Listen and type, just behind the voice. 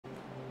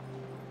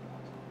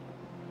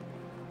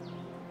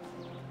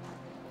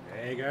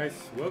Hey guys,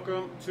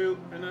 welcome to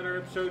another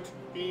episode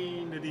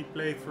in the deep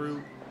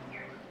playthrough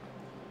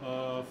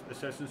of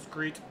Assassin's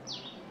Creed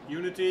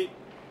Unity.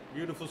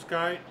 Beautiful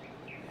sky.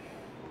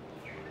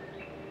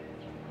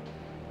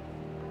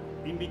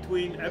 In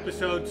between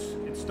episodes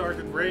it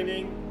started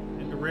raining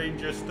and the rain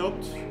just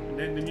stopped and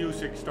then the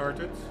music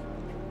started.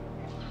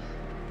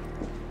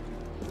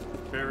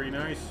 Very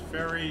nice,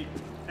 very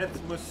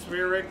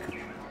atmospheric,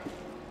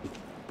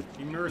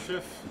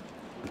 immersive.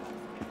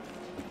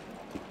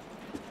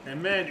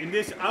 And man, in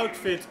this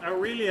outfit I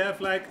really have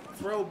like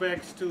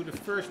throwbacks to the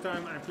first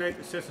time I played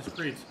Assassin's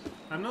Creed.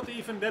 I'm not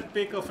even that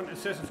big of an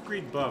Assassin's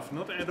Creed buff,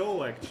 not at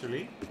all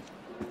actually.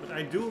 But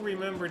I do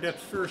remember that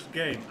first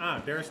game.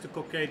 Ah, there's the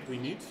cockade we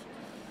need.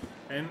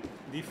 And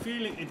the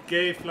feeling it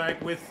gave, like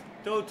with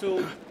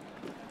total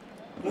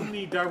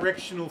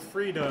omnidirectional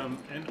freedom,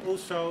 and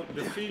also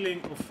the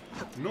feeling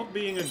of not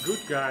being a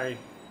good guy,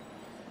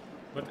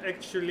 but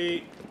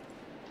actually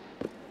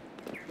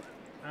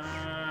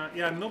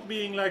yeah, not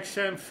being like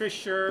Sam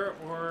Fisher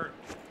or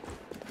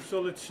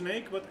Solid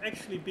Snake, but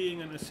actually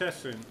being an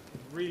assassin. It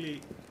really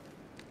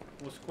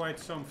was quite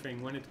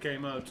something when it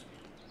came out.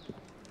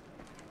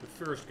 The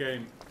first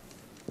game.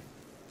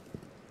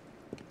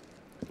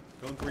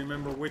 Don't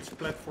remember which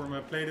platform I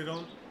played it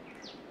on.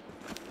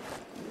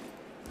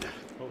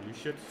 Holy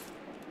shit.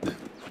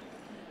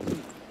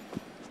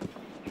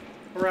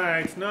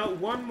 Alright, now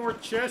one more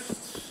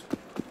chest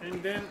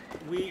and then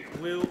we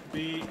will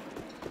be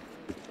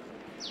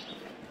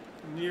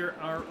near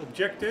our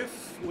objective,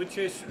 which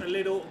is a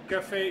little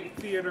Café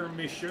Theatre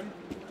mission.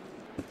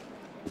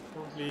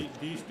 Probably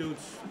these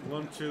dudes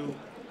want to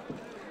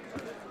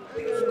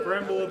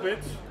scramble a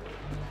bit.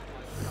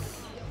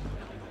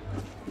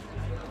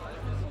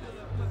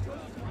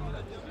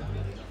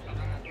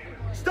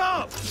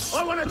 Stop!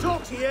 I want to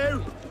talk to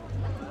you!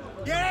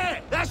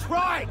 Yeah, that's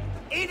right!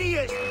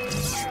 Idiot!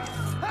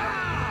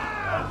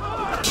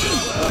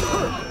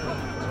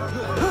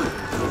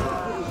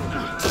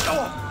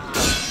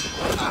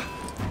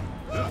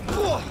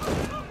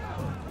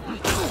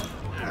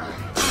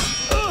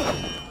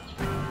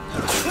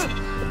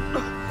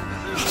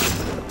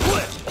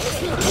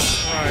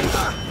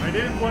 I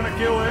didn't want to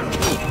kill him.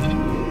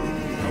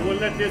 I will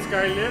let this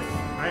guy live.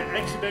 I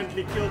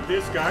accidentally killed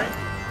this guy.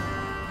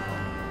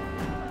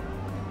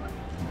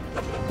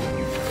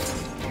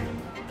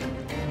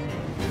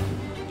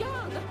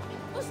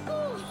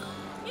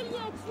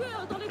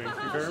 Thank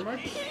you very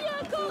much.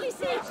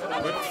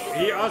 But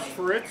he asked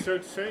for it, so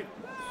to say.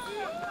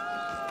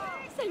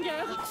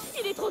 Seigneur,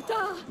 il est trop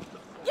tard.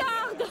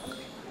 Garde!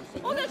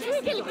 On a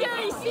tué quelqu'un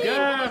ici!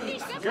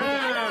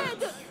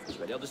 Garde!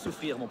 Tu as l'air de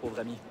souffrir, mon pauvre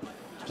ami.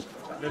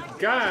 That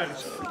guard,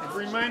 it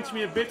reminds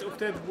me a bit of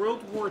that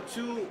World War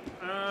II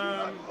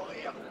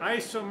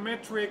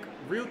isometric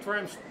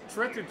real-time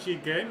strategy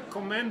game,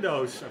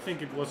 Commandos, I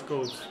think it was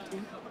called.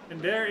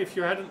 And there, if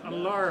you had an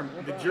alarm,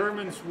 the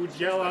Germans would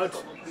yell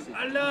out,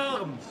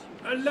 "Alarm!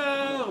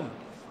 Alarm!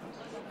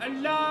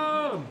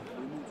 Alarm!"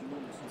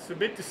 It's a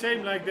bit the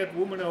same like that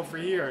woman over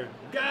here.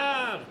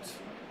 Guard!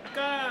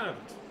 Guard!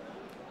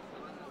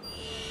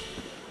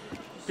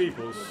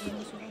 Peoples.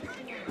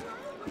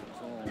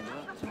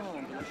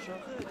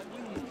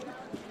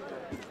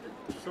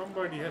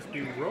 Somebody has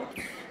been robbed.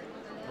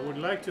 I would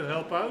like to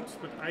help out,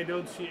 but I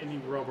don't see any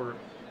robber.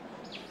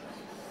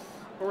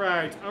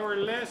 Alright, our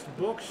last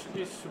box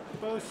is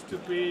supposed to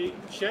be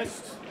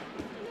chest.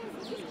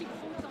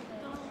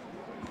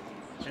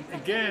 And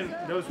again,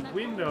 those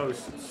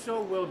windows,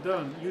 so well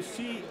done. You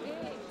see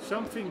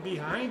something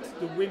behind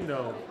the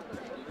window.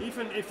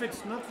 Even if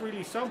it's not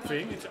really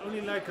something, it's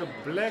only like a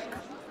black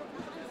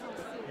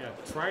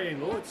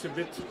triangle. It's a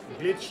bit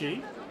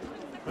glitchy,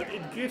 but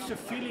it gives a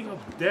feeling of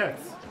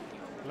death.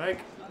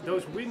 Like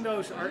those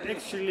windows are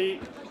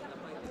actually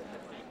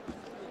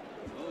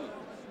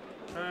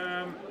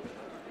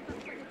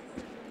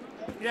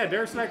yeah,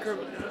 there's like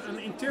an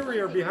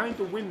interior behind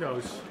the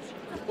windows.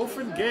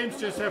 Often games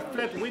just have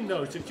flat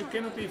windows that you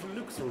cannot even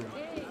look through.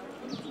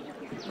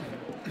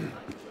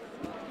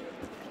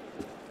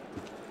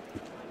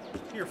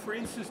 Here, for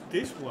instance,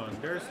 this one.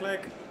 There's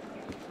like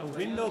a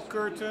window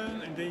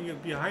curtain, and then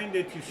behind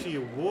it you see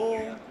a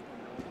wall.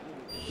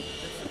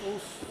 It's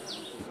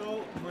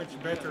also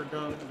much better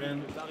done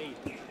than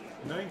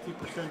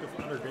 90% of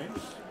other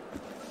games.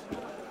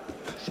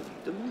 Je me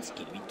demande ce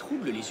qui lui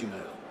trouble les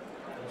humeurs.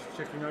 Just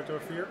checking out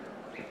over here.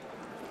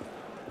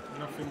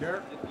 Nothing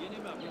there.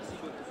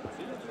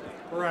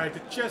 Alright,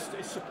 the chest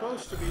is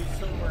supposed to be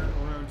somewhere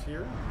around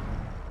here.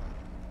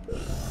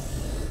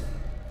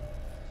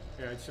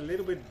 Yeah, it's a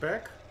little bit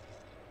back.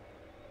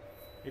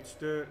 It's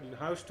the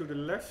house to the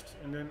left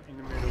and then in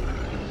the middle.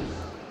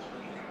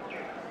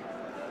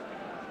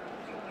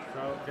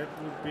 So that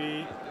would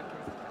be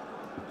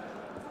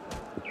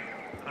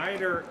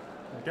either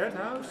that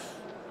house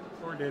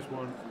or this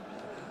one.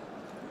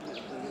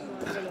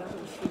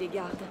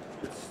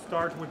 Let's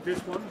start with this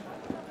one.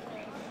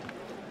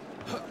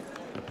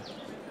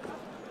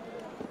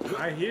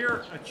 I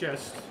hear a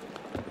chest.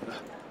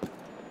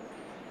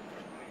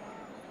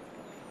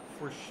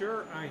 For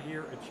sure I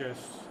hear a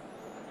chest.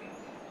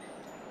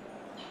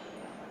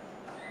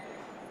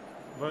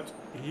 But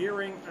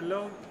hearing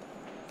alone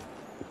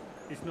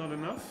is not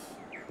enough.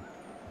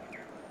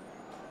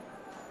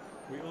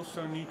 We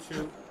also need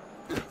to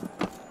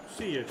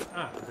see it.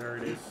 Ah, there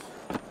it is.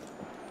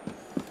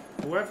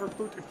 Whoever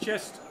put a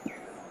chest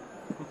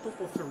on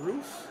top of the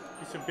roof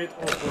is a bit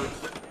awkward.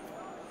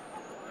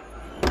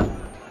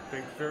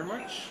 Thank you very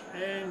much.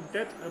 And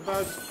that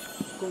about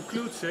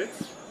concludes it.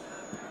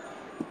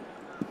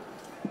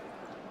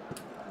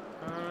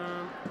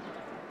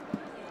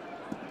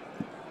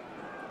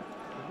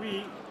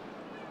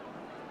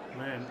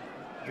 Man,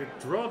 the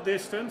draw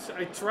distance,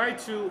 I tried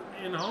to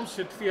enhance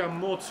it via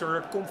mods or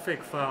a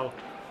config file.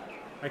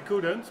 I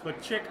couldn't,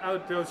 but check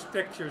out those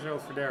textures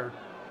over there.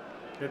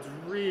 That's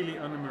really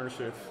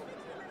unimmersive.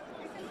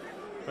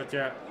 But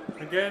yeah,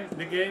 again,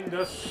 the game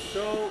does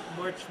so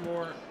much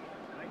more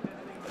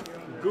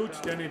good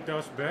than it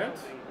does bad.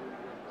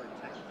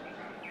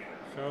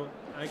 So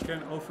I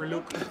can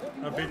overlook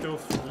a bit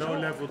of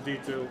low-level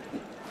detail.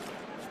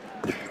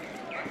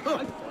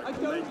 I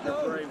don't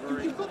know.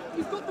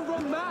 You've got the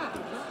wrong man.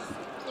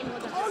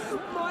 Oh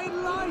my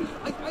life!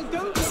 I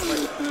don't know.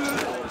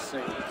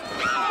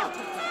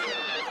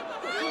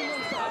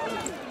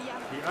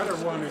 The other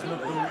one is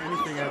not doing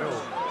anything at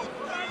all.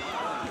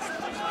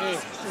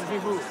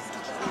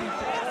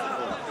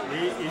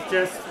 He is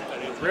just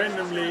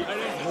randomly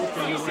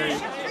walking away.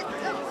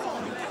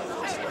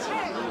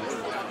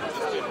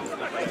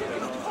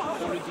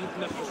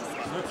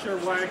 Not sure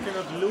why I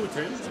cannot loot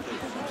him.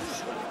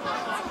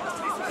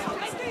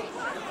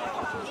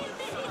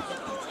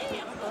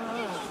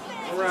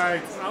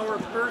 Right, our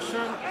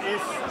person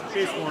is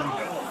this one.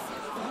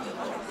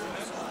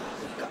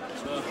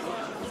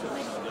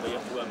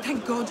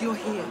 Thank God you're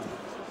here.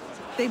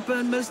 They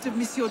burned most of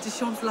Monsieur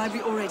Deschamps'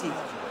 library already.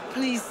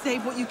 Please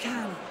save what you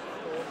can.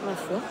 Ma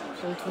foi,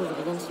 je ne trouve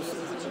rien de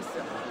suspect.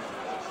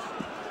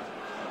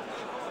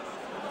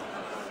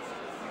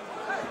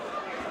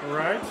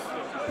 Alright.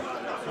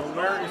 So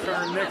where is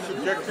our next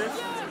objective?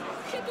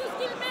 C'est tout ce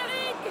qu'il mérite.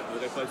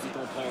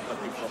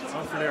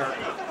 Over there.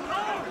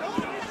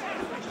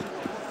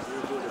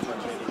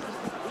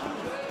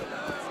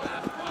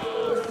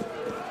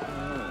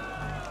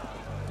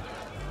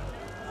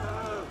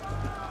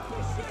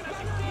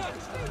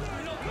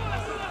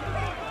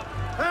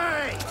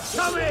 Hey,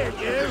 come here,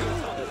 you!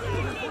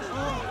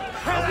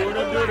 I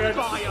wouldn't do that. I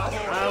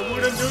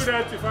wouldn't do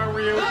that if I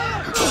were you.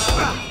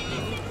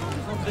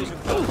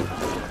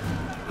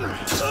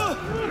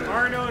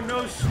 Arno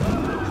knows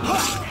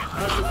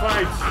how to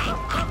fight.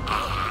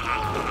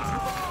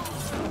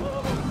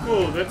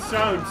 Cool, that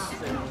sounds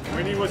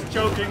when he was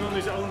choking on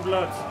his own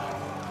blood.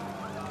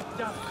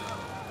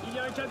 Il y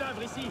a un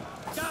cadavre ici.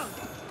 Garde!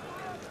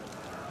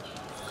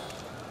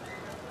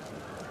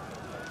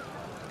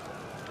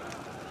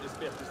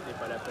 J'espère que ce n'est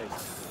pas la peine.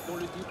 Dans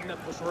le doute,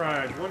 n'approchons pas.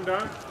 Right, one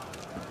down.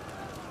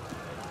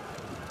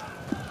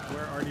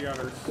 Where are the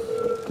others?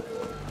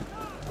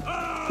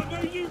 Ah,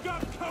 no, you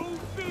got cold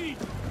feet!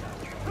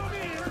 Come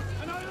here,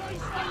 and I'll ice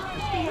the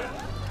rest of you!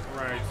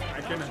 Right,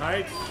 I can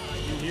hide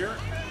in here.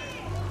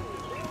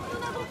 Nous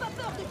n'avons pas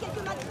peur de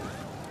quelques matins.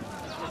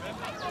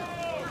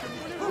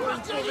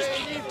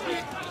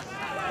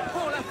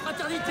 Pour la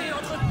fraternité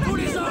entre tous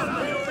les hommes!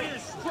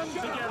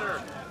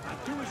 Together!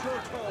 Do as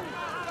you're told.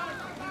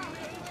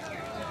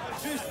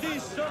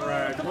 Justice!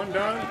 Right, one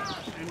down,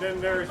 and then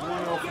there's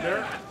one over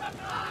there.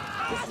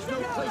 This is no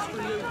place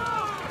for you.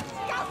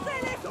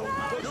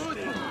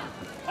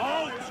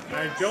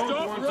 I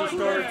don't want to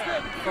start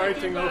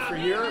fighting over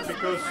here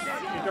because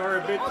there are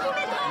a bit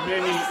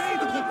many.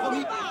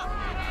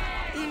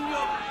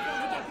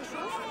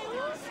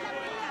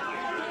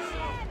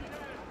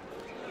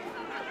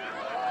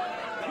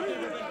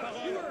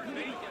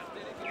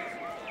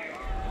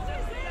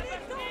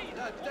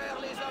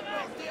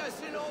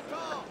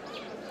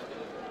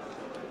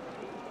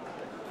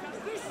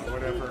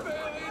 Whatever.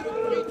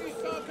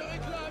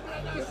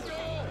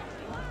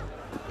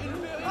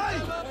 Hey!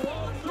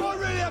 Do I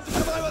really have to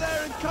come over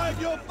there and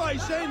cave your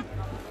face in?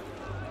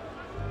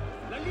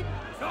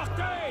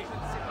 Sortez!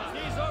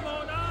 Les hommes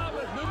en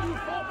armes ne nous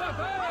font pas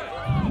peur!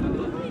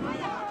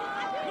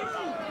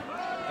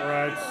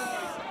 Alright.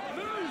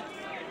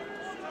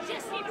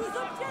 Nous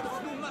obtiendrons.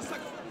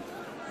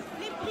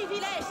 Les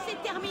privilèges, c'est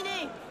terminé.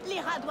 Les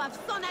rats doivent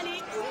s'en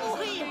aller ou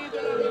mourir.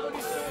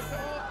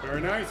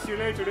 Very nice. See you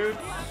later, dude.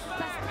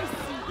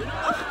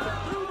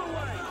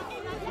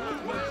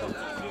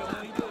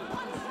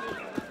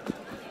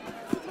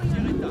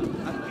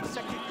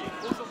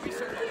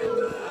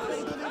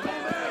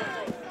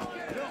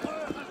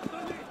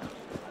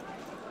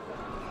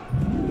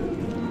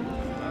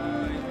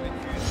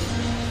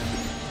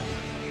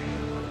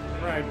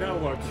 Right, now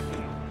what?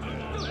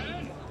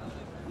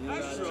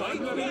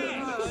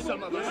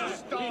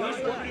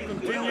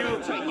 Continue.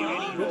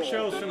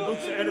 Bookshelves and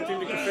books added in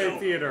the Café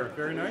Theatre.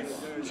 Very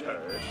nice.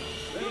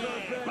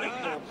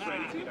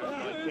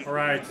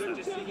 Alright.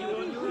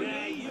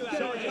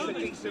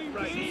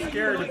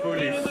 Scare the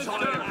police.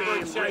 Tired of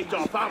being rigged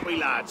off, aren't we,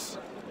 lads?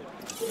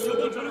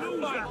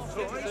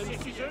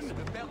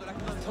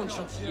 Tant de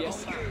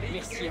gentillesse.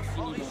 Merci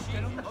infiniment.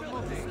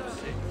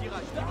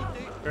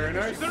 Very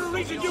nice. Is there a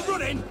reason you're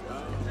running?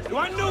 Do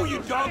I know you,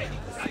 dog?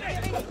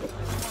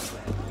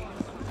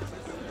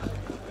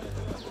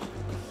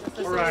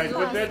 Alright,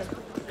 but that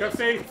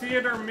Café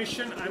Theatre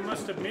mission, I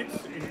must admit,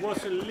 it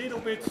was a little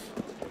bit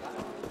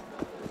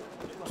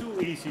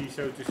too easy,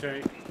 so to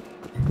say.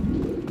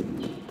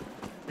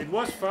 It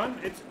was fun.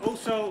 It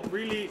also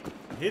really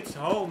hits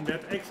home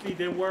that actually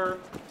they were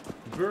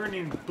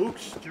burning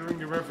books during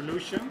the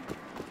revolution,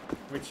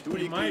 which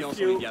in my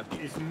view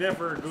is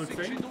never a good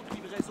thing.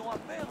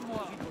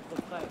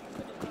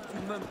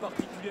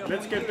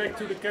 Let's get back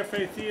to the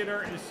Café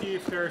Theatre and see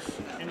if there's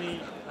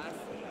any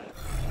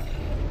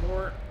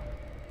more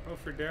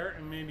over there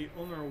and maybe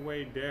on our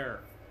way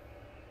there.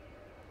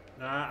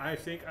 I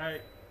think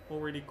I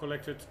already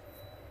collected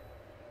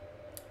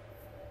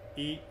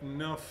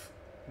enough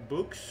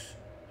books,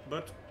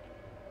 but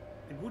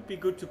it would be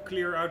good to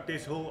clear out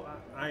this whole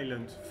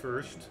island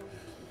first.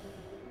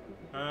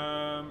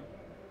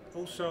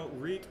 Also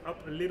read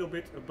up a little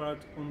bit about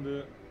on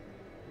the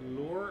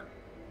lore.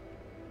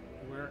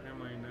 Where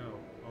am I now?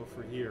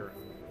 Over here.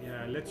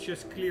 Yeah, let's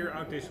just clear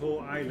out this whole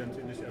island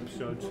in this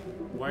episode.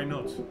 Why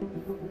not?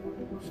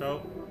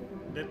 So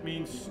that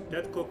means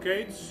that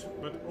cockades,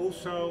 but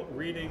also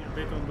reading a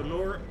bit on the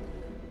lore.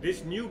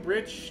 This new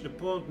bridge, the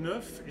Pont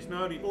Neuf, is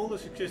now the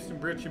oldest existing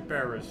bridge in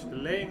Paris. The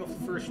laying of the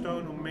first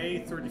stone on May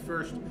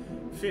 31st,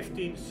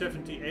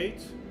 1578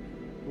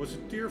 was a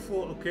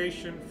tearful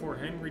occasion for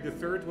Henry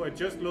III, who had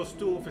just lost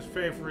two of his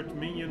favorite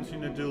minions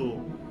in a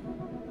duel.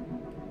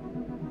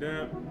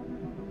 The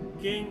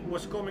king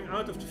was coming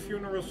out of the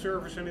funeral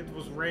service and it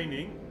was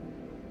raining.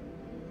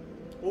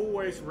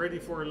 Always ready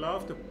for a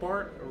laugh, the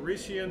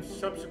Parisians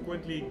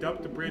subsequently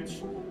dubbed the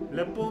bridge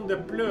Le Pont de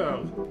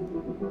Pleurs.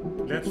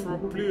 That's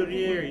from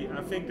pleurer,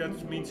 I think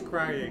that means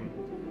crying.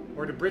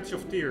 Or the Bridge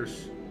of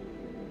Tears.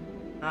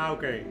 Ah,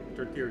 okay,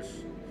 they're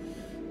tears.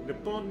 The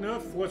Pont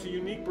Neuf was a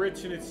unique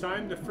bridge in its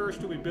time, the first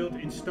to be built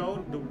in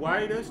stone, the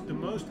widest, the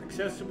most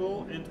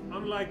accessible, and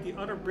unlike the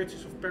other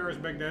bridges of Paris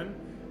back then,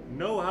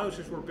 no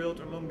houses were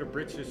built along the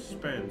bridge's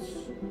spans.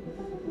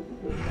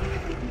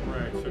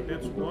 Right, so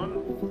that's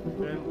one.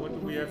 Then what do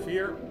we have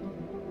here?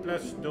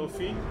 Place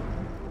Dauphine.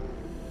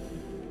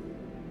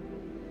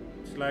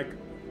 It's like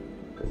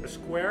a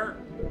square.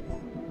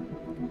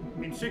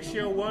 In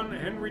 1601,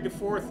 Henry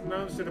IV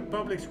announced that a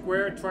public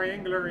square,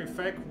 triangular in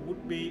fact,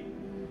 would be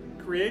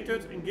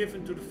created and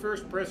given to the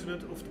first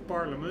president of the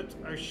parliament,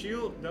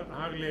 Achille de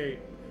Harlay,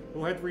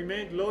 who had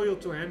remained loyal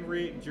to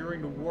Henry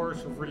during the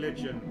wars of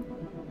religion.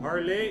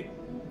 Harlay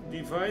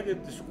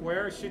divided the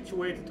square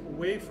situated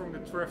away from the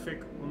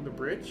traffic on the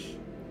bridge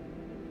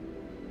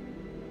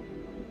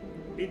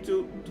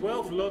into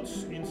 12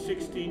 lots in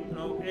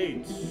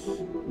 1608.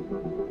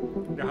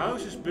 The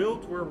houses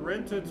built were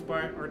rented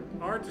by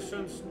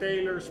artisans,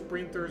 tailors,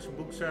 printers,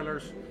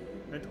 booksellers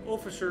and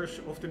officers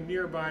of the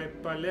nearby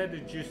Palais de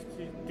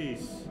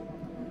Justice.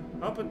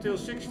 Up until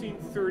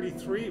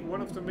 1633,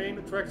 one of the main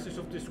attractions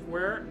of the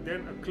square,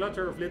 then a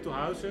clutter of little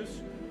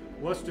houses,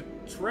 was the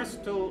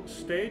trestle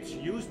stage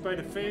used by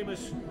the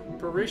famous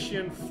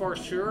Parisian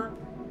farceur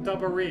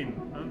Tabarin,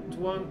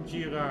 Antoine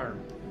Girard,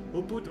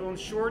 who put on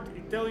short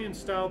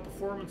Italian-style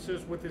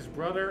performances with his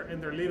brother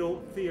and their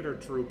little theater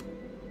troupe.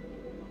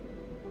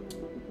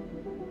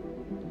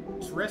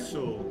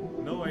 Trestle,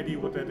 no idea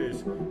what that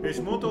is. His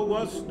motto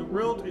was, "The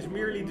world is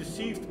merely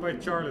deceived by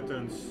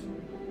charlatans."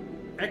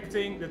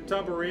 Acting the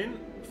Tabarin,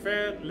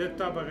 faire le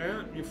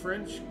tabarin in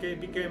French,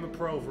 became a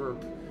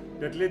proverb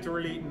that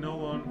literally no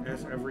one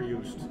has ever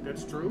used.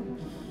 That's true.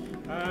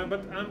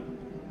 But I'm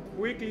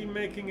quickly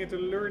making it a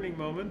learning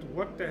moment.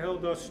 What the hell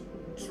does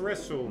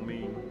trestle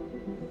mean?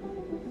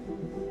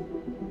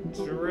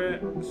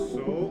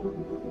 Trestle.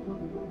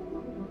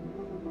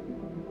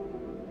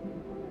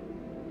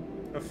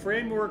 A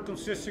framework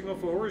consisting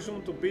of a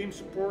horizontal beam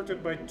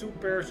supported by two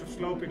pairs of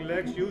sloping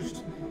legs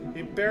used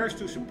in pairs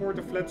to support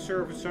a flat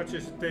surface such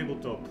as a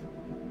tabletop.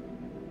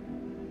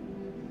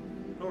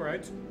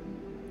 Alright.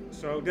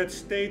 So that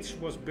stage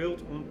was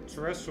built on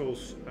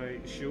trestles, I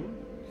assume.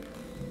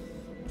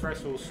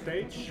 Trestle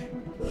stage.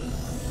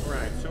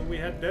 Alright, so we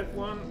had that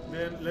one.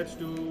 Then let's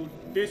do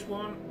this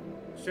one.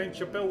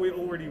 Sainte-Chapelle we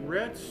already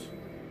read.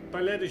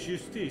 Palais de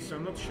Justice.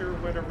 I'm not sure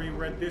whether we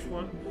read this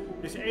one.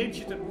 This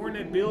ancient and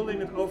ornate building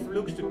that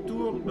overlooks the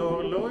Tour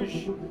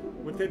d'Horloge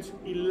with its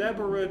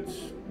elaborate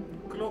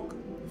clock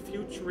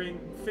featuring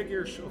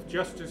figures of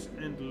justice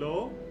and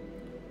law.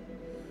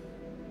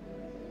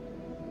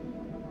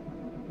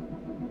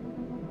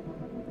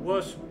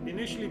 Was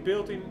initially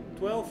built in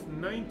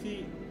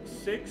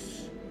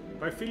 1296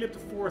 by Philip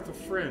IV of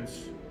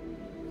France.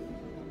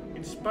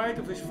 In spite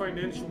of his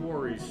financial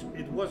worries,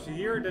 it was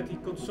here that he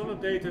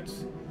consolidated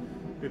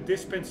the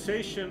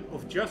dispensation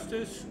of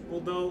justice,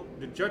 although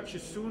the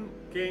judges soon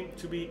came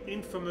to be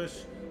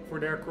infamous for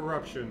their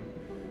corruption.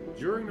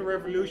 During the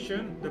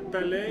revolution, the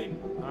Palais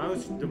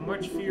housed the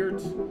much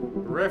feared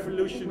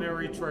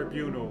Revolutionary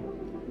Tribunal.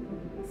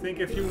 think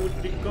if you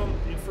would become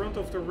in front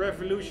of the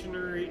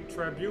revolutionary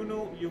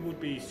tribunal, you would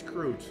be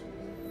screwed.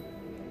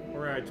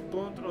 Alright,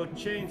 Pont aux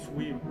Chains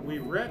we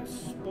read.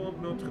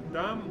 Pont Notre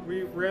Dame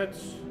we read.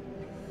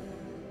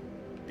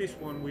 This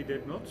one we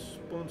did not.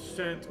 Pont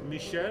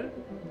Saint-Michel.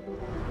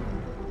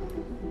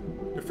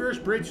 The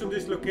first bridge on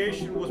this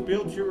location was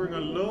built during a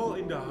lull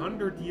in the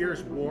 100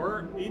 Years'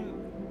 War in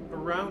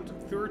around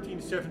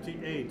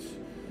 1378.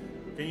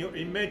 Can you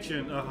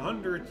imagine a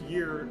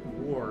 100-year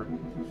war?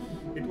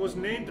 It was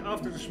named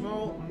after the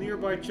small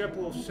nearby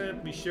chapel of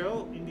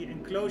Saint-Michel in the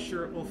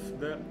enclosure of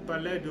the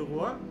Palais du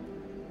Roi,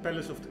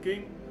 Palace of the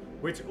King,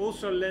 which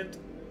also lent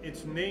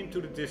its name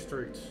to the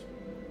district.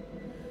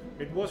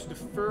 It was the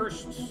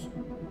first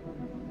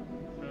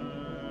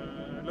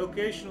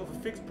location of a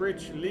fixed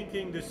bridge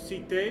linking the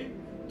Cité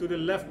to the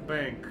left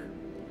bank.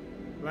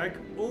 Like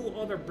all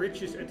other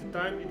bridges at the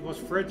time, it was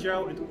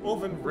fragile and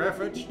often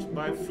ravaged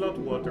by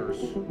floodwaters.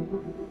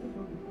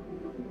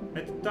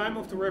 At the time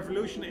of the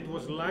revolution, it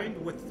was lined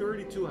with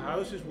 32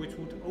 houses which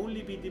would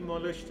only be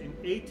demolished in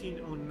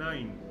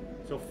 1809.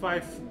 So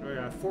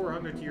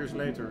 400 years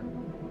later.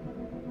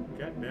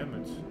 God damn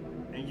it.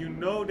 And you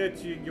know that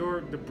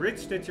the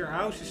bridge that your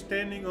house is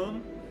standing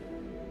on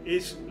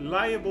is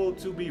liable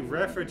to be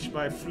ravaged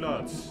by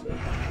floods.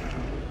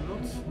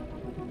 Not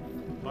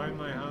by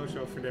my house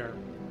over there.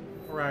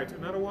 Alright,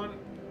 another one.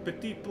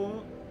 Petit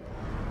Pont.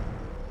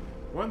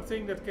 One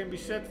thing that can be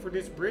said for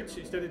this bridge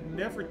is that it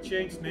never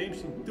changed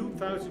names in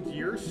 2000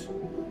 years,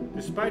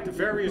 despite the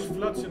various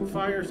floods and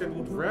fires that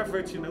would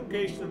ravage and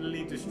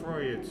occasionally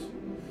destroy it.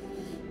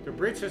 The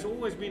bridge has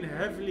always been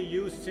heavily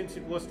used since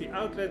it was the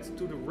outlet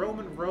to the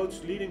Roman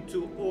roads leading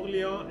to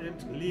Orléans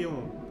and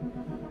Lyon,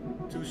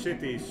 two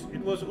cities.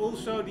 It was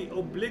also the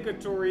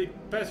obligatory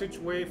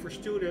passageway for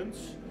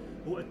students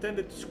who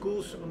attended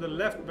schools on the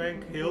left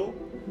bank hill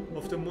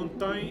of the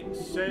Montagne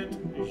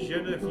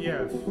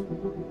Sainte-Geneviève.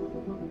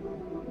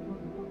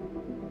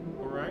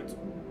 Alright.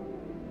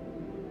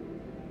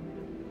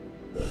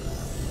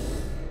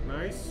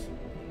 Nice.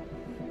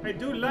 I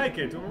do like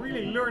it. I'm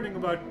really learning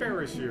about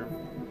Paris here.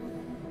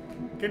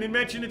 Can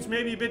imagine it's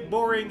maybe a bit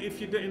boring if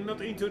you're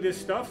not into this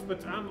stuff,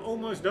 but I'm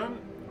almost done.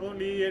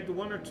 Only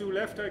one or two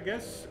left, I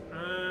guess.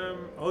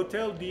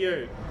 Hotel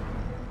Dieu.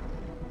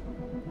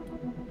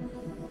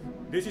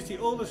 This is the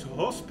oldest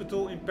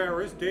hospital in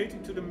Paris,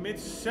 dating to the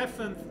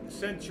mid-7th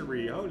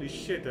century. Holy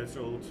shit, that's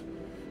old.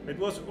 It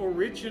was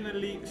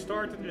originally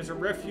started as a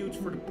refuge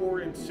for the poor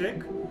and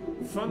sick,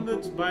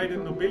 funded by the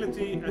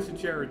nobility as a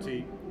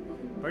charity.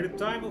 By the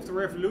time of the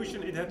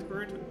revolution, it had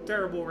earned a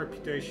terrible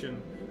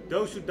reputation.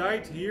 Those who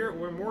died here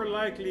were more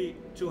likely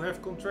to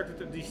have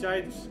contracted a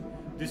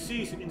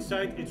disease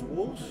inside its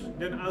walls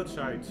than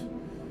outside.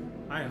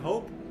 I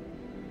hope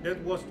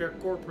that was their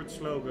corporate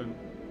slogan.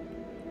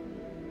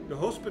 The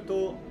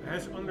hospital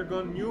has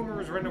undergone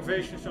numerous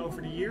renovations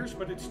over the years,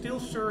 but it still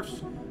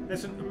serves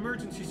as an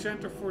emergency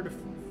center for the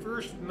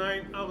first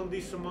 9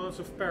 arrondissements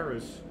of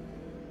Paris.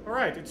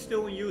 Alright, it's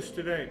still in use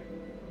today.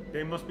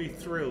 They must be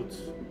thrilled.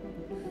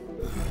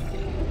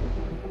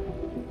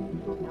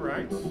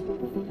 Alright,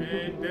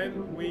 and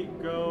then we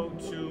go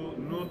to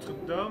Notre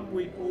Dame.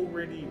 We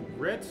already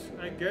read,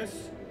 I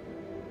guess.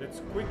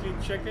 Let's quickly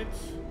check it.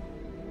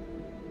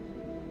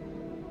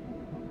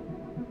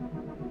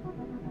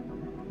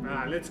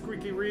 Let's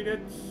quickly read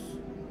it.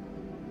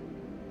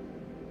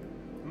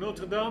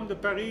 Notre Dame de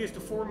Paris is the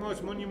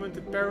foremost monument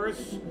in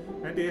Paris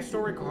and the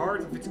historic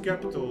heart of its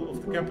capital,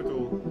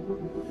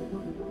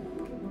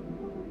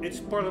 Its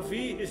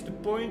parvis is the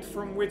point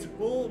from which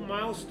all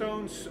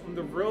milestones on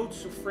the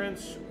roads of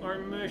France are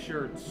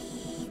measured.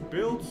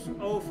 Built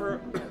over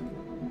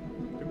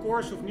the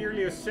course of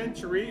nearly a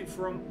century,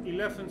 from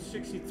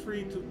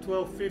 1163 to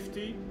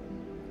 1250,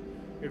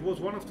 it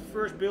was one of the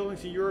first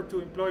buildings in Europe to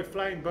employ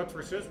flying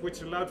buttresses,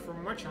 which allowed for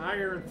much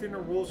higher and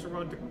thinner walls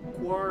around the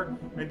choir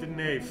and the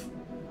nave.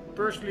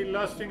 Personally,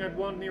 last thing I'd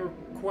want near a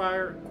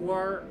choir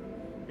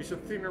is a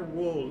thinner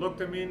wall. Lock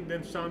them in,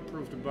 then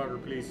soundproof the bugger,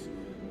 please.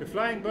 The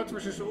flying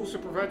buttresses also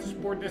provide the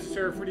support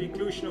necessary for the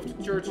inclusion of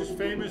the church's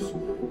famous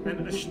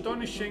and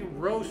astonishing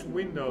rose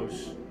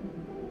windows.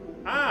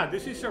 Ah,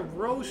 this is a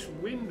rose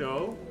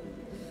window.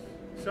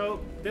 So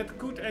that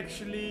could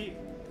actually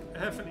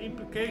have an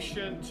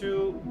implication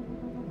to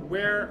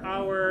where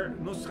our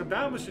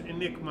Nostradamus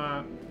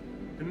enigma,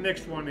 the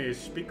next one,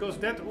 is. Because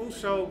that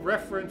also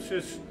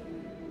references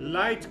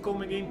light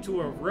coming into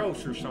a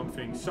rose or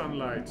something,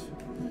 sunlight.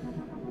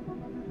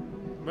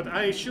 But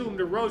I assume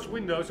the rose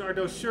windows are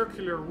those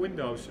circular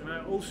windows. And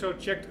I also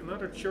checked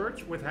another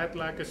church which had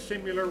like a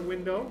similar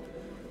window.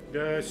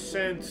 The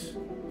Saint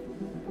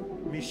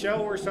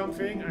Michel or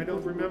something, I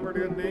don't remember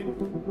the name.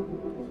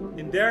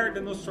 In there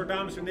the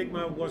Nostradamus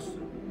enigma was,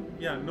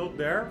 yeah, not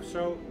there.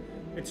 So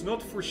it's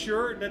not for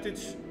sure that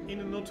it's in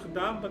the Notre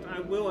Dame, but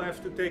I will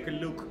have to take a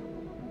look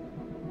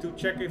to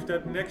check if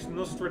that next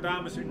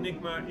Nostradamus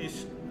enigma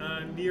is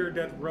near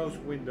that rose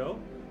window.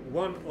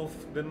 One of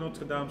the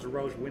Notre Dame's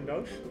rose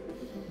windows.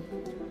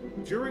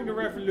 During the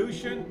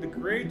Revolution, the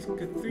great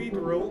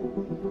cathedral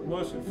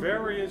was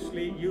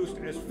variously used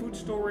as food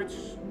storage,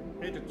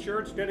 and a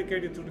church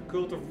dedicated to the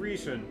cult of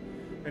reason,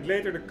 and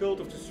later the cult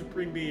of the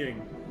supreme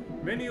being.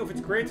 Many of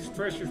its greatest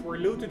treasures were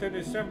looted, and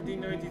in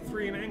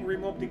 1793 an angry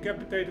mob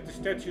decapitated the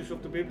statues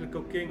of the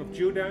biblical king of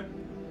Judah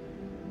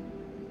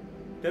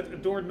that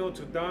adorned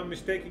Notre Dame,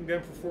 mistaking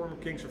them for former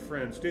kings of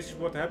France. This is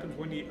what happens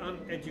when the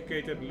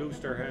uneducated lose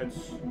their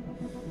heads.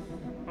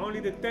 Only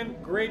the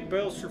 10 great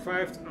bells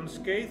survived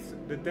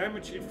unscathed. The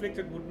damage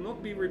inflicted would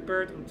not be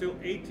repaired until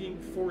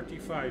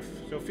 1845,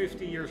 so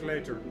 50 years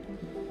later.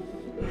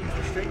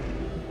 Interesting.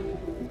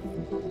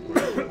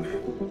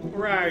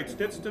 Right,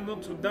 that's the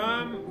Notre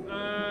Dame.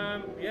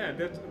 Yeah,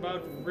 that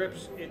about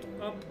wraps it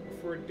up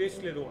for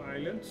this little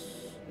island.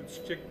 Let's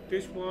check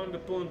this one, the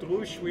Pont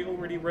Rouge. We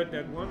already read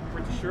that one,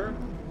 pretty sure.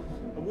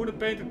 A wooden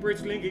painted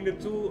bridge linking the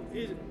two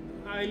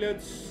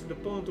islets. The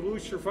Pont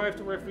Rouge survived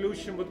the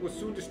revolution but was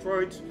soon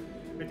destroyed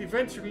and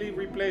eventually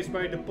replaced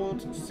by the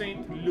Pont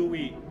Saint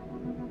Louis.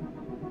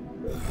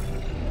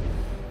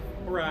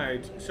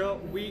 Alright, so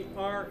we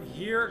are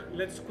here.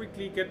 Let's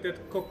quickly get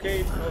that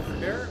cocaine over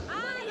there.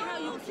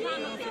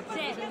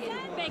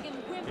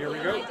 Here we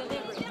go.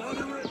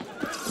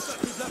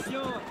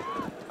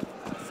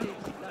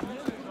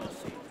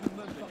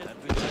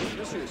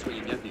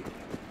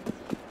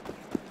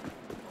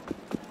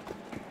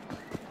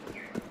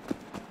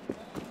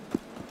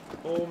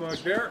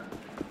 Almost there.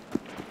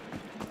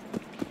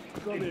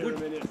 Come here a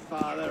minute,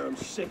 Father. I'm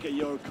sick of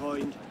your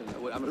kind.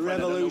 The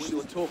revolution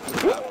we're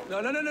talking about.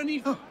 No,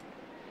 need.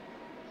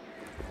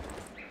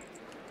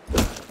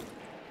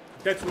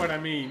 That's what I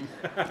mean.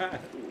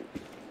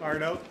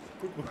 Arno,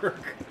 good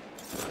work.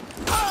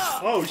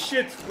 Oh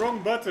shit,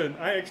 wrong button.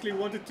 I actually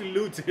wanted to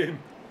loot him.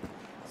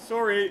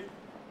 Sorry.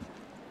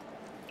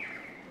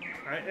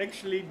 I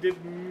actually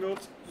did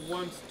not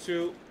want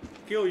to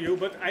kill you,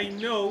 but I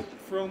know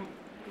from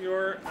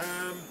your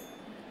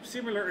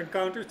similar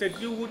encounters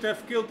that you would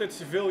have killed that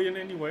civilian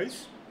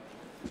anyways.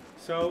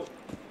 So,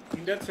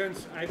 in that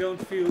sense, I don't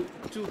feel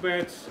too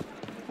bad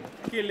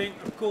killing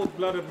a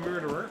cold-blooded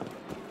murderer.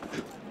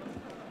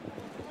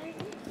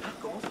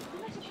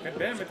 God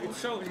damn it, it's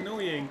so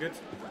annoying that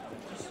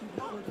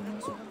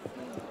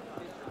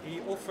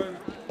he often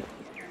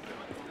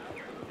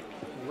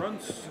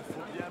runs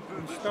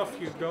on stuff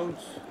you don't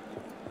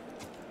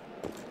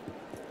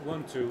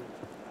want to.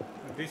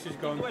 This is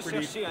going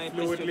pretty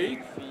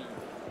fluidly.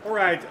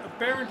 Alright,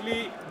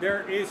 apparently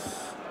there is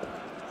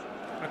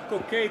a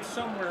cockade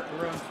somewhere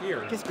around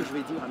here. Qu'est-ce que je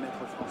vais dire à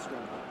Maître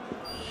François?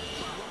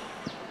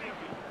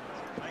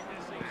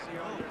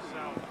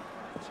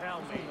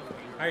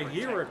 I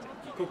hear a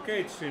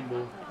cockade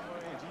symbol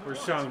or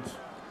sound.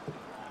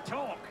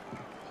 Talk.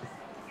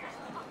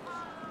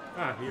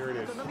 Ah, here it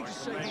is. Nothing to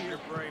say here.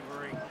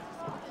 Bravery.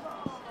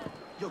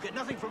 You'll get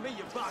nothing from me,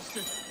 you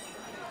bastard.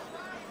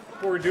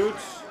 Poor dude,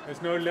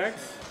 has no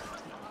legs.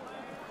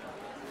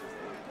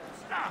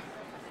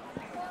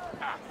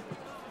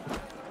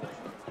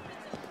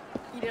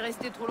 Il est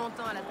resté trop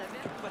longtemps à la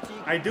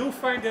taverne. I do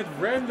find that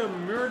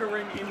random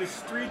murdering in the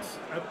streets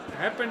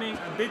happening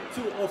a bit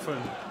too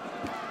often.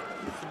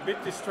 It's a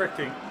bit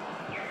distracting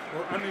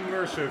or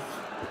unimmersive.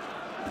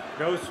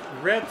 Those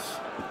red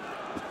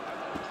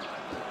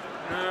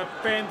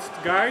pants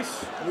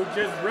guys who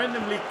just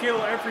randomly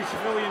kill every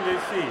civilian they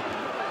see.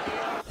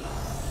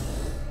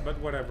 But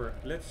whatever.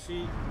 Let's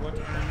see what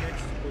our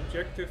next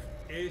objective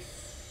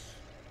is.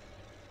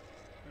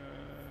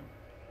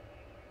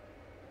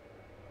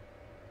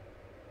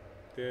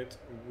 That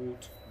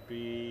would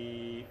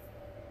be...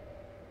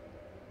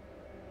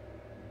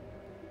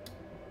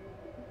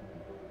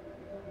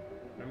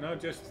 I'm now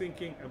just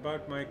thinking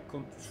about my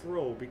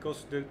control,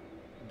 because the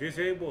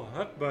disable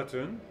HUD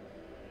button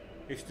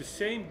is the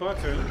same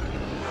button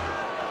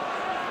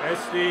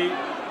as the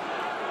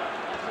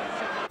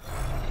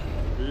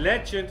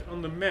legend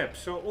on the map.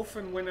 So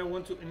often when I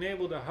want to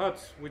enable the HUD,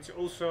 which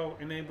also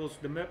enables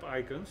the map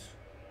icons,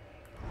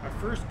 I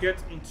first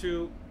get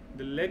into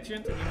the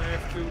legend and I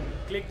have to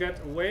click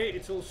that away.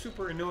 It's all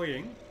super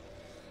annoying.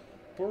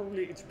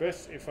 Probably it's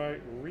best if I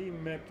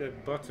remap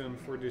that button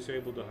for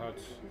disable the HUD.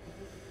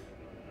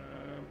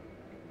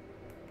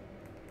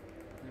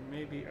 And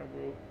maybe I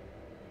will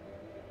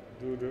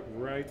do the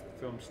right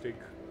thumbstick.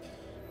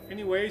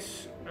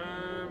 Anyways,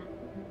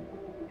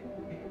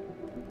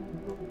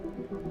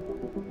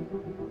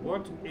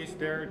 what is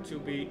there to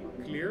be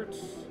cleared?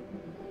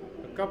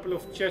 A couple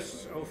of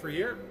chests over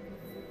here.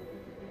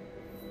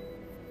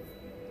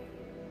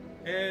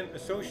 And a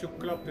social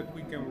club that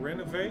we can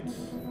renovate.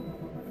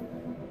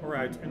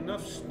 Alright,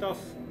 enough stuff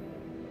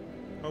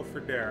over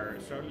there.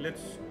 So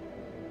let's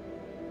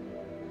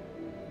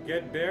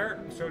get there.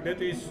 So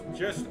that is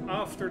just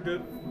after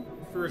the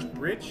first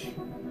bridge.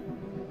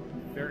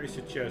 There is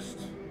a chest.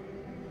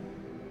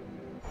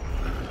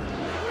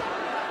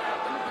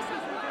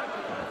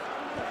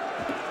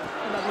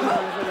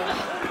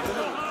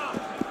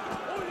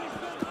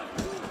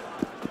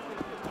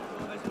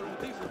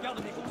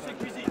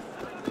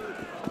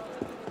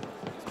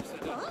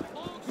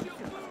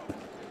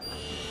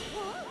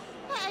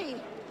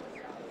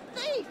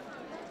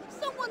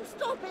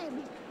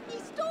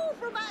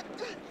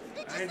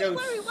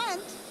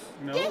 went.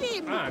 No. Get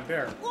him. Ah,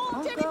 there.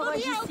 Won't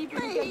anybody help me?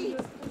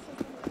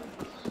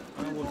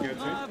 I will get it.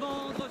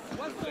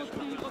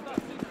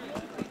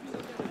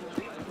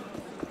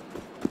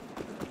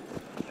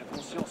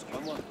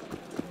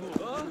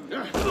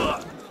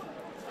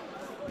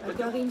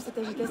 Karim, cette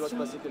Il doit se agitation.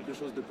 passer quelque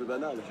chose de peu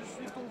banal.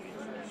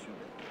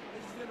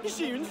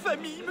 J'ai une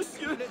famille,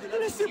 monsieur.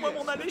 Laissez-moi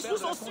m'en aller, je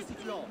vous en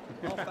supplie.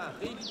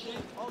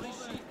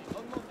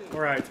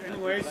 Alright,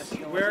 anyways,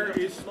 where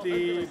is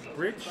the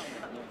bridge?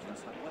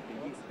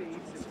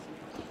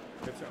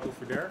 That's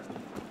over there.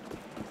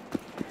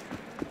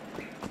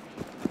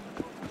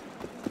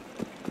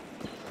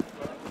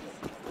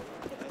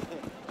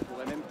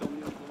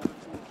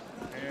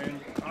 And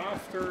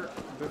after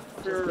the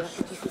first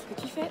Tu sais ce que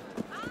tu fais?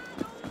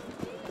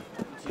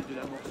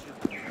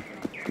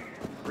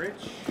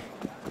 bridge,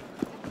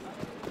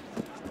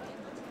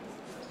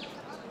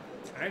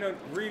 I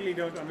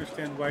don't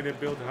understand why they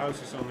built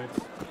houses on it.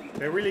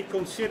 They really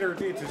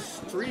considered it a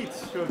street,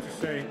 so to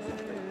say.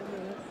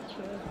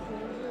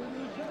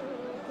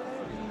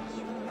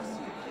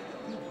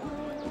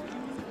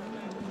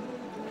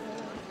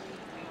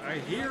 I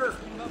hear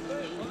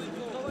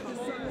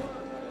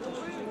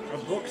a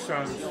box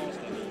sound.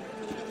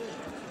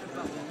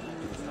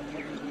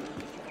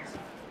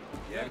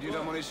 Bienvenue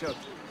dans mon échoppe.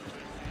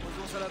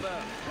 Posons ça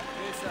là-bas.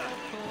 Et ça.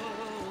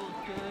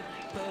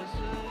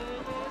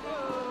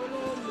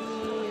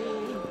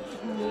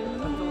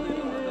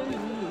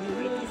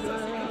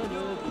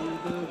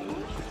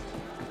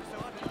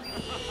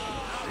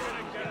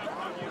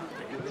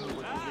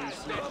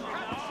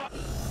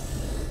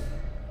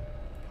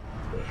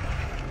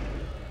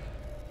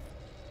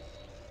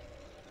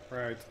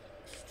 Right,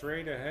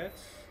 straight ahead.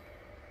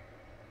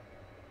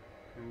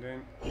 And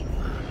then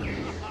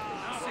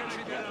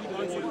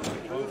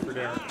over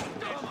there.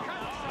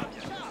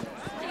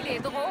 Il est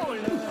drôle.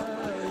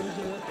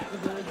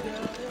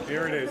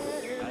 Here it is.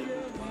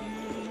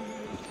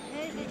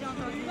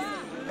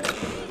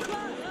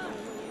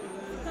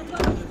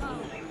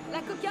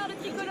 La cocarde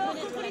tricolore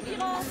contre les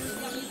tyrans.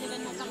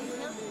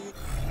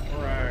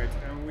 Alright,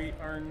 and we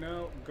are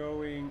now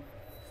going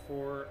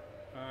for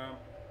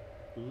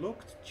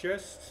locked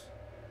chest.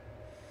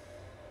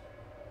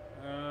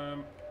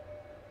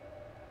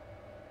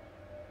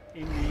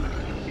 In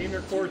the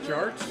inner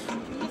courtyards.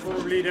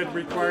 Probably that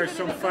requires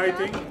some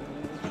fighting.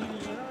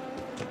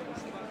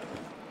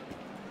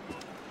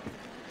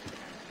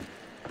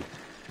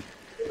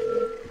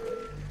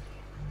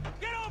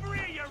 Get over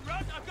here, you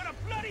runt! I've got a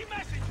bloody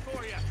message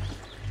for you!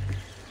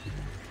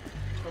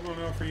 Come on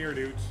over here,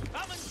 dudes.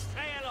 Come and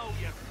say hello,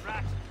 you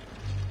rat!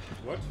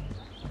 What?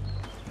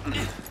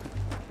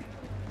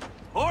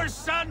 Horse,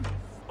 son!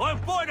 I'll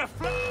boy the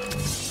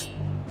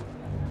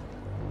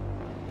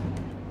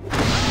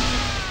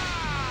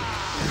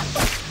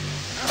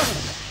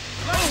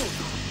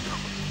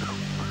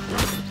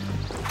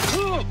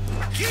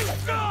You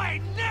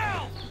die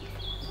now!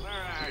 Where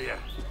are you,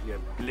 you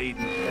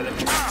bleeding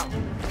skeleton?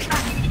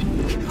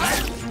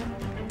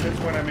 That's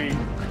what I mean.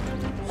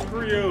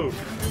 Screw you.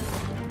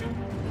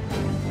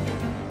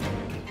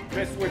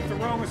 Mess with the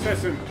wrong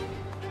assassin.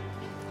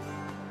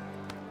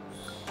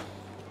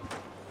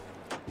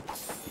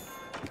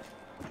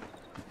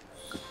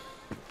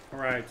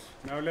 Alright,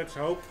 now let's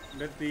hope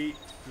that the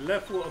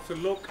level of the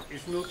lock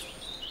is not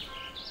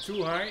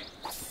too high.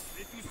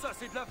 Et tout ça,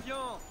 c'est de la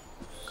viande!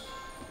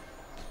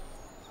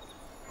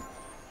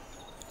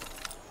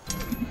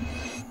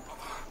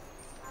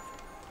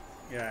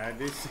 Yeah,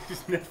 this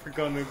is never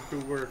gonna to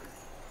work.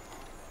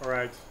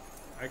 Alright,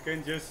 I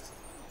can just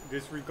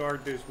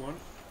disregard this one.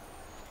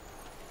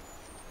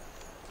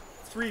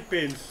 3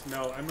 pins.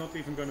 No, I'm not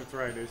even gonna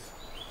try this.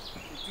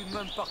 C'est tout de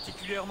même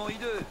particulièrement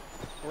hideux!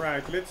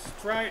 Alright, let's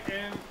try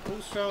and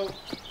also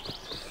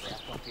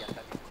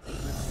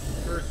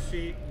let's first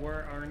see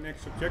where our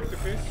next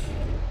objective is.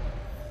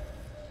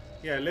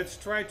 Yeah, let's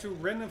try to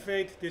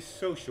renovate this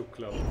social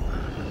club.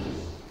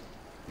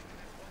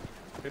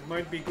 That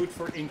might be good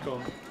for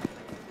income.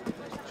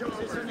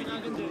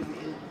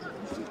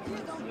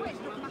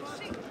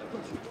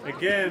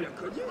 Again,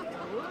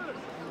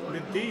 the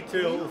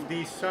detail of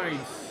these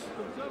signs.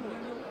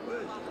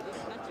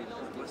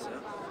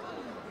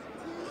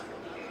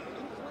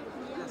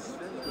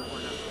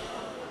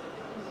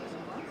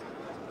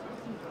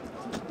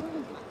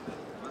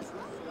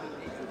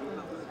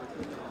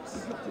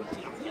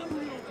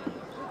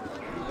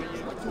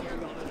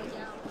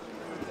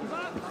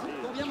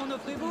 Combien m'en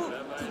offrez-vous?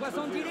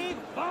 70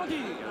 livres?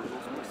 Vendu!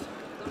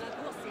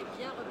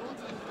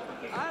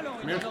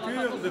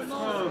 Mercure de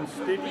France,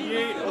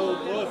 dédié au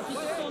boss.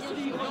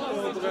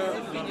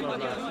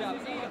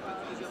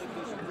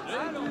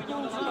 Allons, il y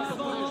en aura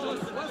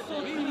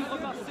 60 livres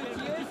par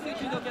sétier, c'est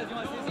une occasion à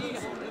saisir.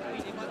 Le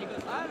prix n'est pas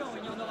négociable. Allons,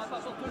 il n'y en aura pas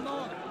pour tout le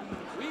monde.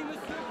 Oui,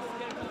 monsieur,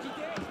 quelle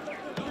quantité?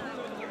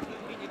 Le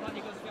prix n'est pas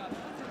négociable.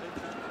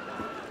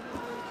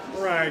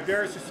 Alright,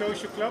 there's a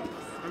social club.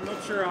 I'm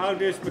not sure how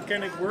this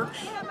mechanic works.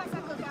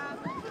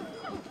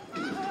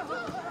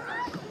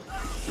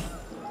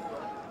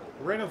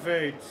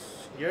 Renovate,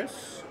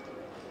 yes.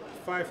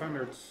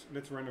 500.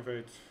 Let's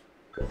renovate.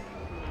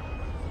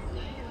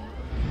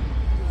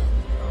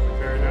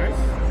 Very nice.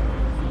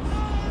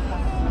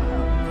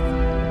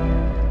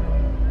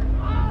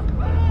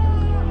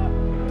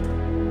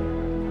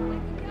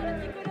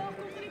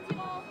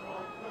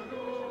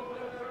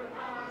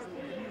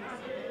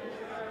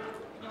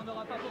 Il n'y en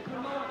aura pas pour tout le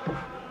monde.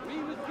 Oui,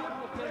 monsieur,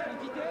 pour quelle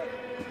quantité?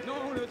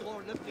 Non, le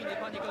drôle, le prix n'est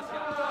pas négociable.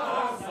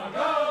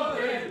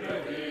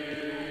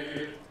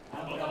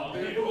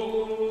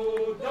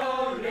 Entendez-vous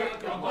dans le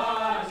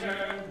campagne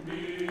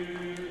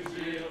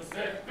mugir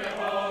ces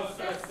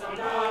féroces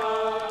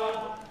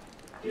soldats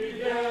qui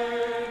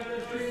viennent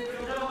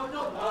jusque dans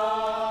nos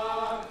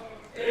bras,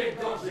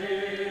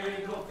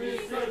 égorger nos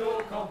fils et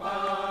nos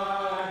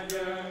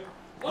campagnes,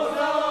 aux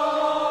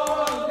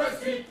hommes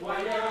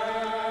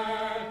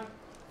citoyens,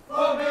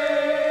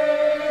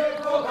 formez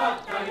vos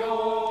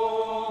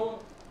bataillons,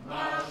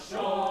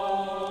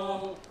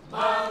 marchons,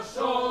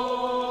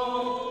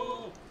 marchons,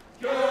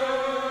 que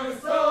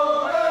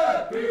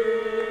serait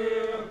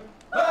pur,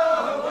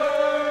 heureux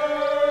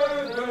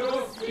de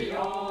nos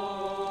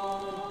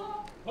sillons,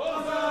 aux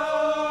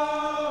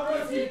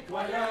hommes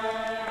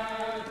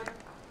citoyens,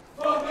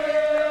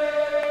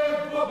 formez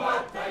vos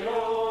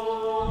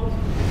bataillons.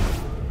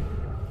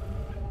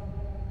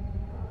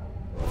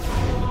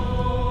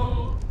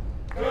 Oh,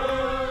 que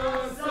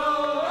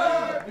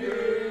serait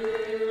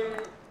pur,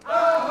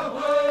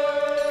 heureux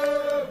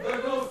de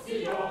nos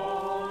sillons.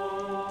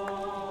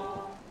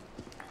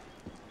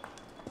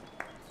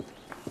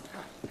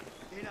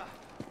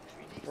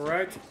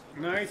 Alright,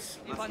 nice.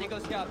 C'est pas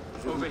négociable.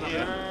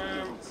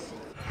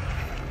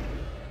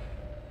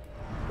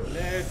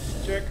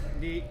 Let's check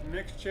the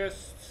next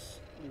chests,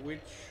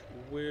 which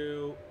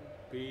will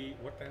be,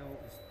 what the hell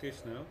is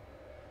this now?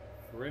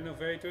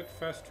 Renovated,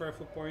 fast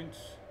travel points,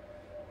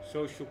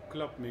 social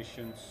club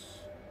missions.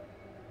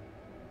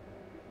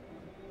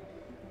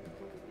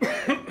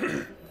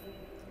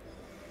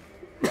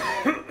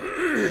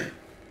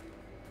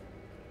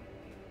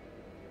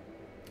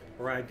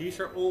 Right, these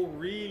are all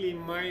really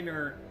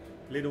minor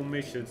little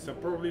missions. I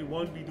probably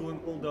won't be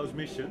doing all those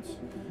missions.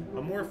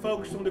 I'm more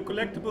focused on the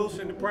collectibles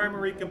in the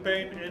primary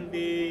campaign and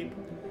the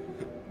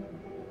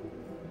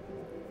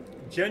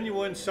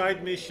genuine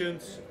side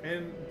missions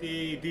and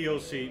the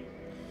DLC.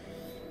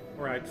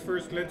 Alright,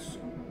 first let's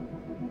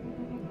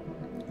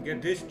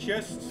get this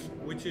chest,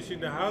 which is in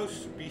the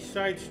house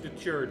besides the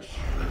church.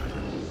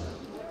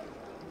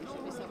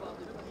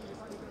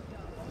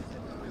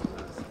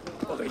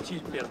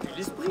 Aurait-il perdu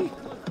l'esprit?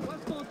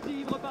 60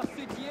 livres par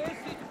sétier,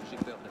 c'est... J'ai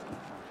peur de...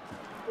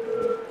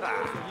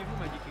 Sauriez-vous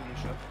m'indiquer une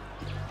échoppe?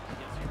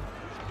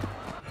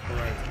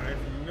 Alright, I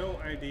have no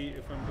idea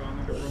if I'm going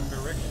in the wrong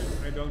direction.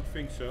 I don't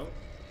think so.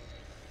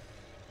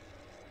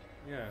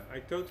 Yeah, I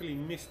totally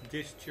missed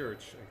this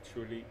church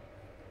actually.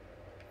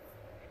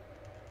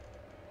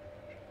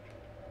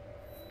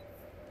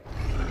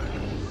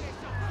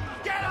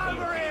 Get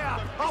over here!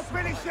 I'll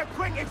finish you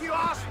quick if you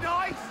ask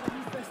nice!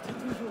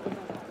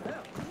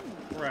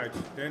 Right,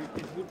 then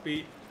it would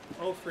be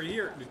over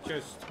here, the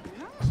chest.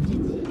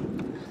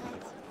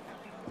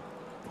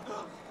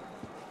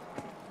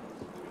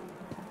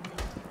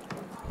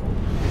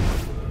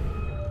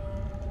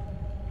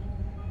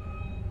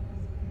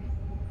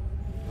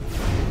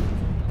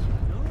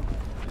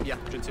 Bien,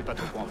 je ne sais pas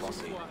trop quoi en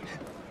penser.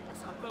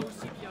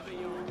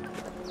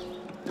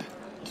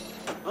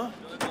 Hein?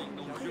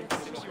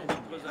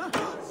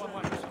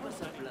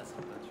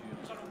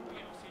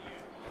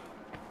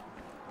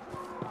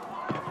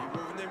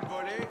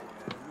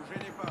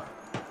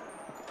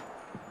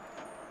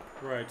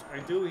 Right, I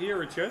do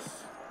hear a chest.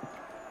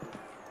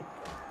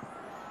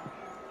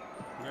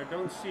 I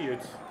don't see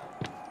it.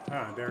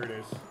 Ah, there it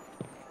is.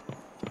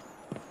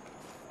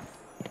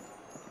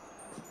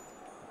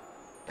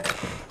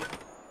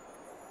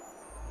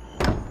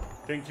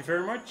 Thank you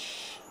very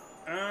much.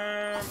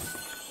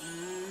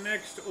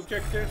 Next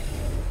objective.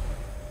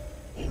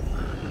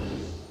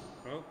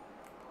 Oh.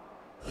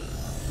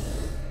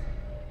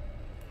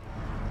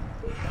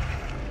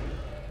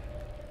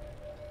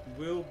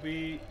 Will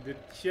be the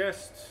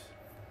chest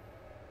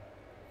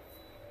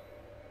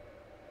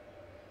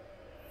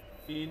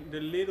in the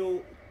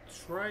little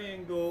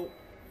triangle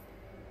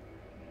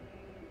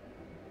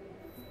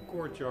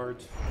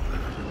courtyard.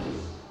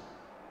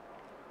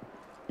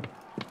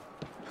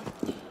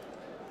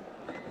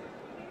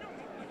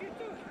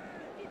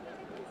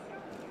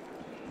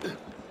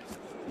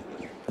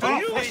 Are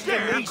you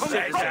serious?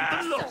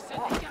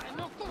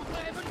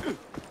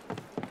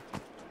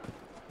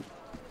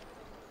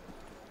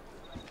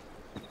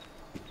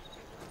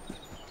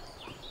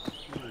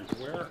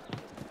 Where?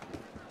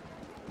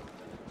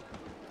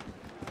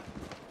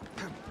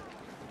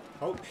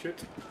 Oh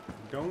shit.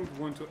 Don't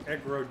want to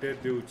aggro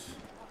dead dudes.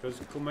 Because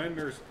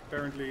commanders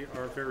apparently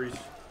are very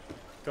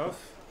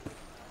tough.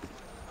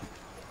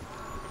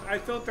 I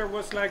thought there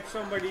was like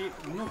somebody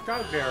knocked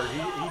out there.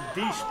 He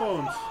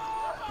despawned.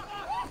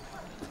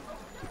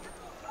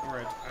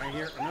 Alright, I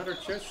hear another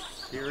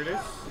chest. Here it is.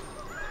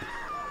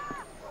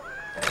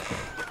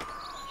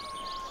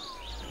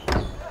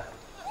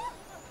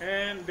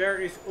 And there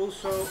is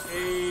also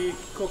a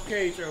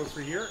cockade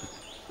over here.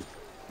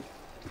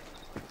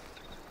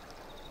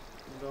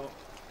 Although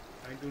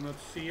I do not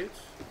see it.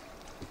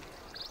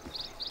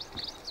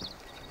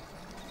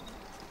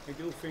 I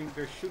do think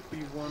there should be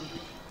one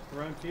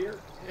around here.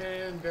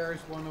 And there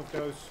is one of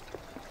those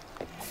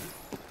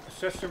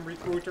assassin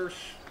recruiters.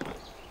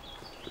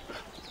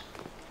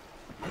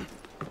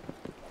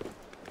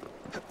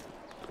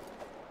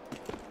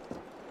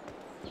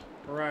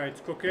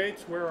 Alright,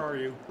 cockades, where are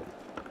you?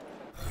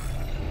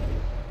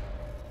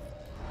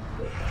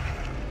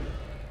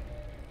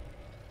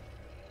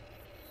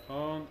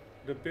 On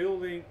the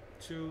building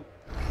to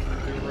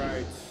the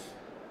right.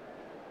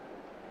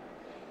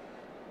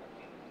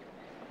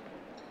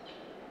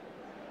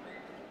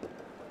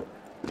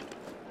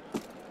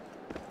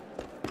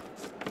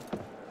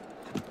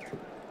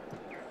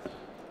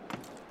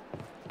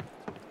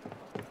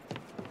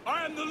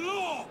 I am the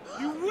law!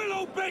 You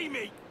will obey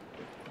me!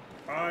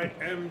 I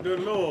am the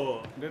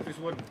law. That is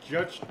what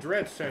Judge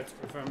Dredd said,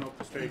 if I'm not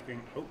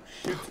mistaken. Oh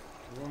shit,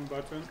 wrong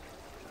button.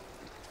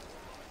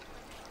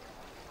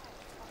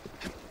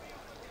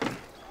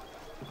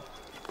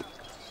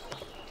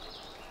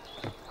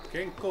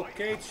 Can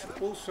cockades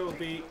also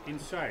be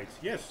inside?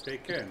 Yes, they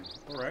can.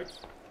 Alright.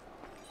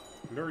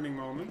 Learning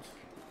moment.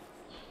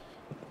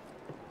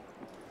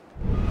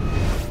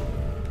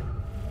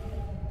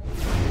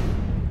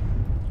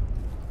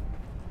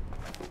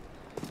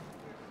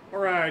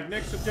 Alright,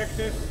 next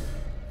objective.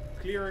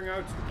 Clearing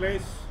out the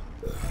place.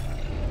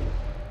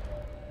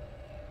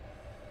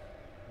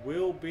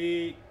 Will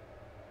be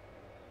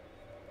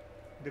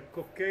the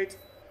cockade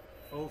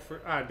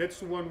over. Ah, that's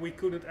the one we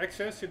couldn't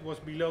access. It was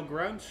below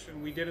grounds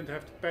and we didn't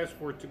have the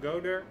passport to go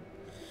there.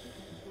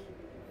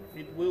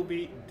 It will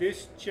be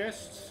this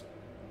chest,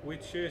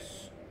 which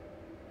is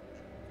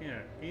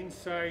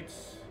inside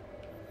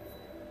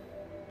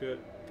the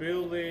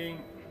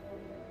building.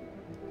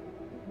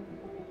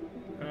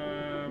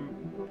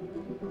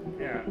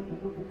 Yeah,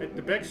 at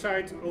the back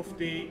side of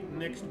the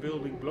next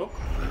building block.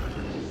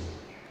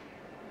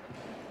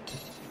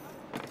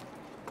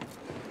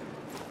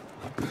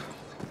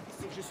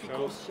 Je suis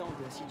conscient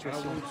de la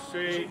situation. I would Je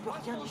say. ne peux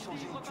rien y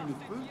changer. Tu ne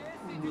peux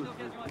ou ne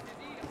peux.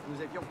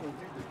 Nous avions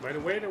convenu de... By the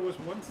way, there was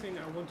one thing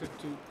I wanted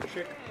to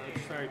check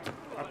outside,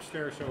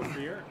 upstairs over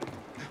here.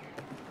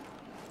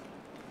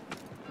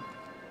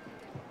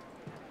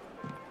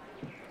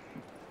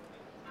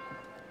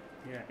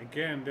 Yeah,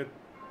 again, that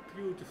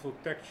beautiful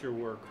texture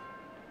work.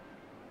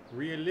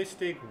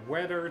 Realistic,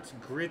 weathered,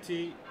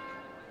 gritty,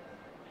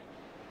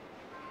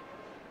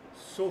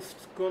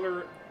 soft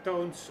color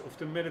tones of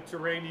the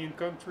Mediterranean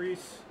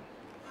countries.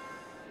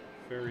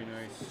 Very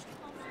nice.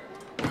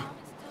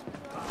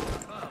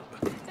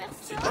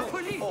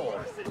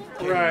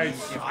 Right,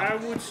 I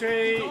would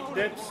say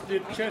that the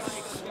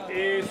chest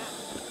is...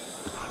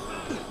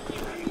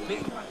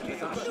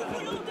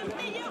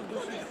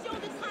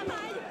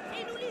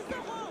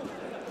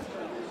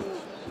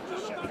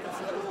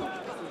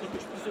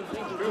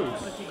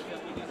 Goons.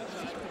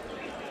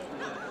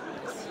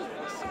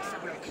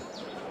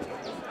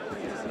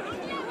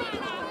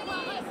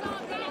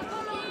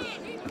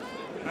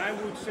 I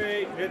would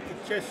say that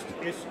the chest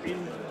is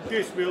in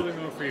this building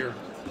over here.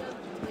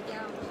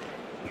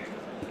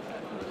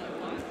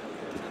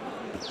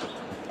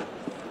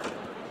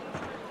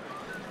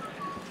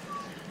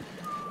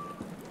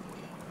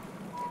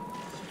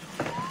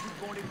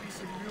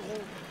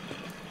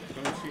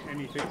 Don't see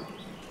anything.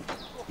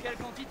 Pour quelle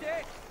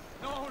quantité?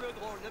 Non, le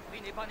drôle, le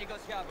prix n'est pas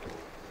négociable.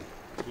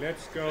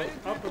 Let's go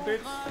up a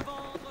bit.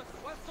 Vendre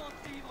 60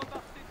 livres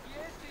par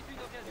pied, c'est une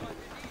occasion à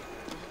saisir.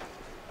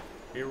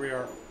 Here we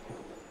are.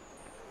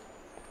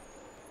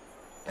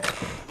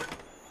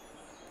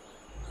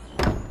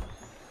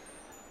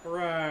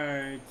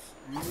 Right,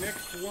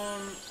 next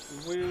one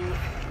will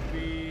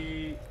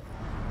be...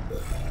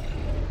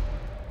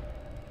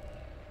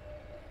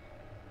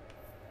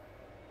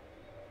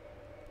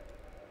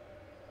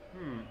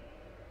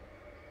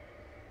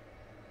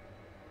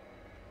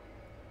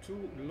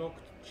 Two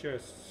locked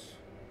chests.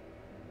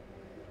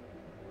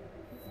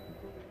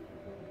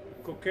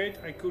 Cockade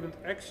I couldn't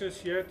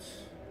access yet.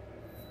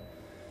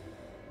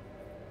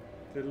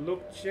 The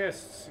locked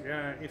chests,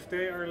 yeah, if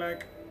they are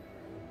like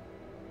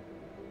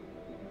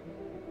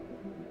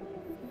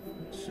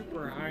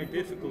super high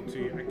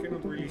difficulty, I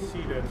cannot really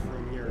see that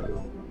from here.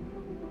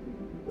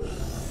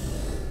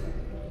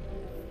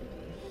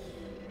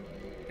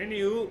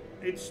 Anywho,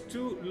 it's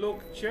two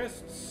locked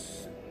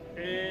chests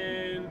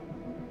and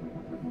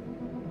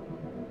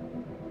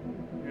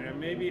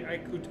maybe I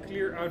could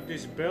clear out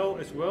this bell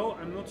as well.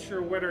 I'm not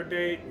sure whether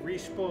they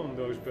respawn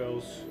those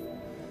bells.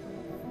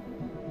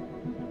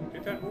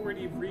 Did I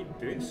already read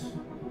this?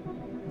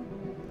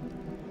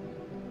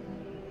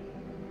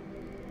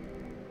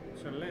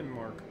 It's a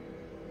landmark,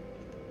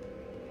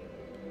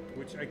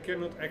 which I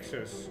cannot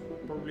access.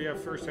 Probably I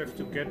first have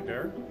to get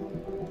there.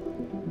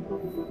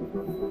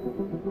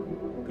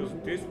 Because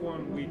this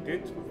one we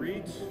did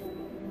read.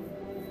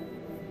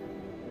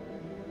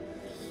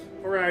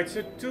 Alright,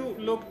 so two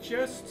locked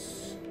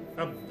chests.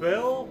 a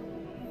bell,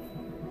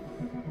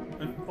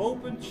 an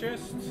open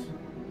chest,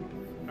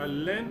 a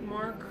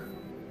landmark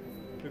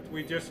that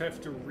we just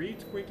have to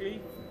read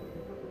quickly,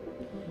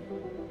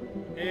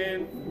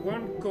 and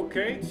one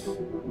cockade,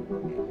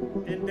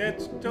 and that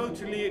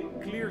totally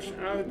clears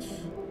out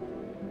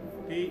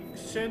the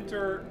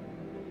center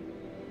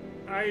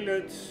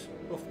islet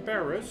of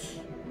Paris.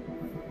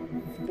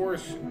 Of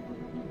course,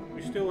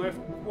 we still have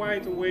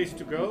quite a ways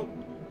to go,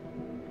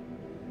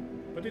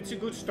 but it's a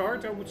good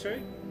start, I would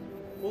say.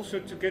 Also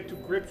to get to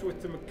grips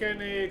with the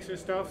mechanics and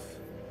stuff,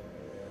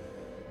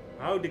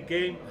 how the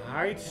game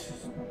hides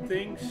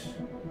things.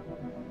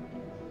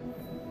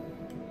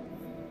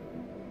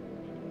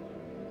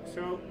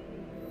 So,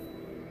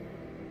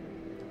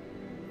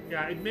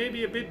 yeah, it may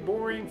be a bit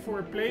boring for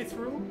a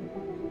playthrough.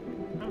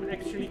 I'm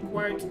actually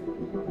quite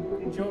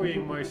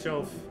enjoying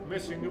myself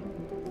messing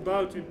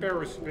about in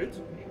Paris a bit.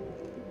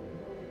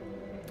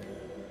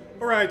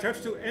 Alright,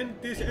 have to end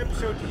this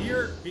episode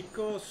here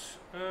because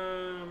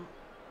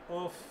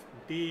of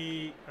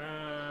the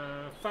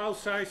file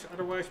size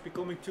otherwise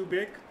becoming too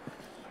big.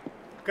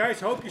 Guys,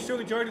 hope you still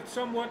enjoyed it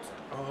somewhat.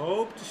 I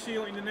hope to see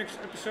you in the next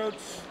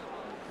episodes.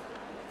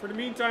 For the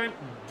meantime,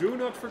 do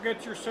not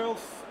forget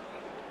yourself.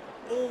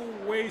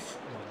 Always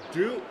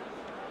do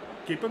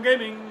keep on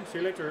gaming. See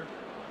you later.